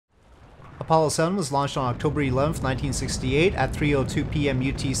Apollo 7 was launched on October 11, 1968 at 3:02 p.m.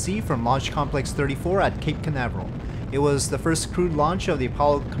 UTC from Launch Complex 34 at Cape Canaveral. It was the first crewed launch of the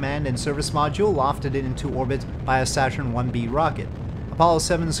Apollo Command and Service Module lofted into orbit by a Saturn 1B rocket. Apollo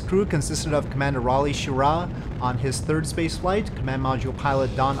 7's crew consisted of Commander Raleigh Schirra on his third spaceflight, Command Module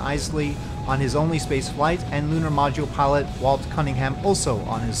pilot Don Isley on his only spaceflight, and Lunar Module pilot Walt Cunningham also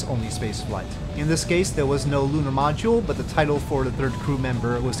on his only spaceflight. In this case, there was no lunar module, but the title for the third crew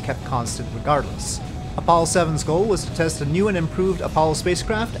member was kept constant regardless. Apollo 7's goal was to test a new and improved Apollo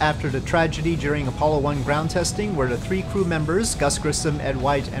spacecraft after the tragedy during Apollo 1 ground testing, where the three crew members, Gus Grissom, Ed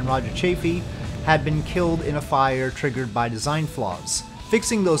White, and Roger Chaffee, had been killed in a fire triggered by design flaws.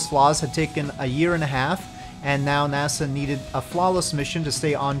 Fixing those flaws had taken a year and a half, and now NASA needed a flawless mission to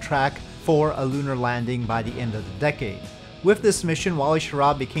stay on track for a lunar landing by the end of the decade. With this mission, Wally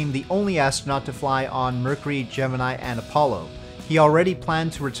Schirra became the only astronaut to fly on Mercury, Gemini, and Apollo. He already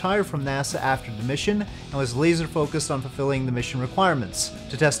planned to retire from NASA after the mission and was laser focused on fulfilling the mission requirements,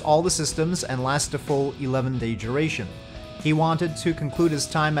 to test all the systems and last a full 11-day duration. He wanted to conclude his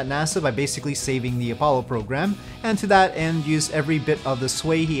time at NASA by basically saving the Apollo program, and to that end used every bit of the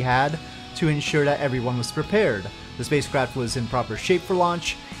sway he had to ensure that everyone was prepared, the spacecraft was in proper shape for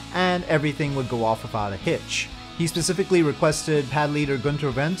launch, and everything would go off without a hitch. He specifically requested pad leader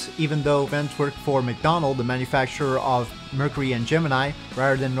Gunter Wendt, even though Wendt worked for McDonnell, the manufacturer of Mercury and Gemini,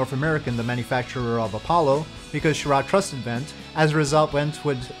 rather than North American, the manufacturer of Apollo, because Schirra trusted Wendt. As a result, Wendt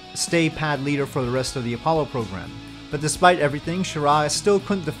would stay pad leader for the rest of the Apollo program. But despite everything, Schirra still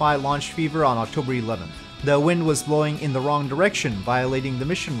couldn't defy launch fever on October 11th. The wind was blowing in the wrong direction, violating the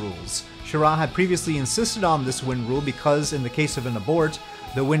mission rules. Schirra had previously insisted on this wind rule because, in the case of an abort,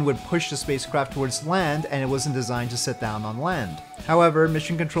 the wind would push the spacecraft towards land and it wasn't designed to set down on land. However,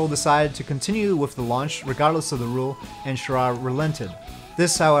 Mission Control decided to continue with the launch regardless of the rule, and Schirra relented.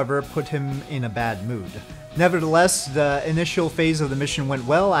 This, however, put him in a bad mood. Nevertheless, the initial phase of the mission went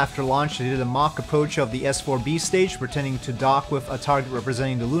well. After launch, they did a mock approach of the S4B stage, pretending to dock with a target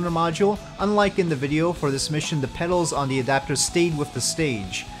representing the lunar module. Unlike in the video, for this mission, the pedals on the adapter stayed with the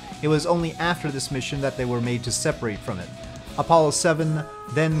stage. It was only after this mission that they were made to separate from it. Apollo 7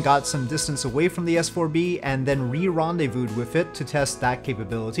 then got some distance away from the S4B and then re-rendezvoused with it to test that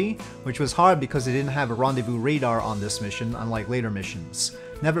capability, which was hard because they didn't have a rendezvous radar on this mission, unlike later missions.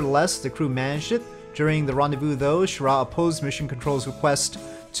 Nevertheless, the crew managed it. During the rendezvous though, Schirra opposed Mission Control's request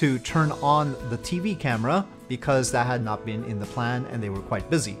to turn on the TV camera because that had not been in the plan and they were quite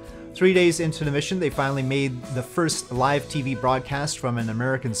busy. 3 days into the mission, they finally made the first live TV broadcast from an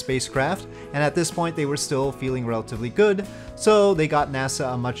American spacecraft, and at this point they were still feeling relatively good, so they got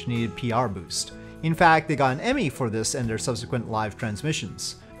NASA a much needed PR boost. In fact, they got an Emmy for this and their subsequent live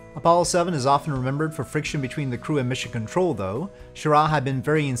transmissions. Apollo 7 is often remembered for friction between the crew and Mission Control though. Schirra had been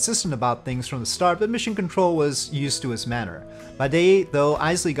very insistent about things from the start, but Mission Control was used to his manner. By day 8 though,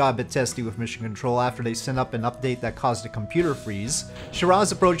 Isley got a bit testy with Mission Control after they sent up an update that caused a computer freeze.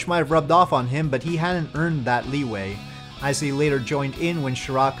 Schirra's approach might have rubbed off on him, but he hadn't earned that leeway. Isley later joined in when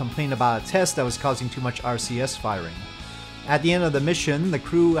Schirra complained about a test that was causing too much RCS firing. At the end of the mission, the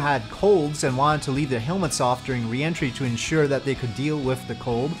crew had colds and wanted to leave their helmets off during re-entry to ensure that they could deal with the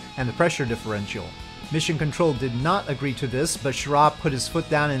cold and the pressure differential. Mission Control did not agree to this, but Schirra put his foot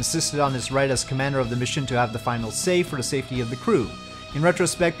down and insisted on his right as commander of the mission to have the final say for the safety of the crew. In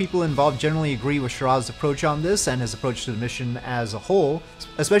retrospect, people involved generally agree with Schirra's approach on this and his approach to the mission as a whole,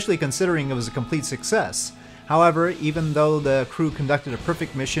 especially considering it was a complete success. However, even though the crew conducted a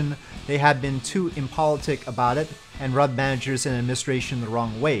perfect mission, they had been too impolitic about it and rubbed managers and administration the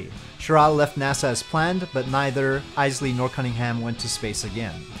wrong way. Schirra left NASA as planned, but neither Isley nor Cunningham went to space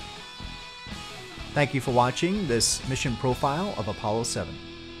again. Thank you for watching this mission profile of Apollo 7.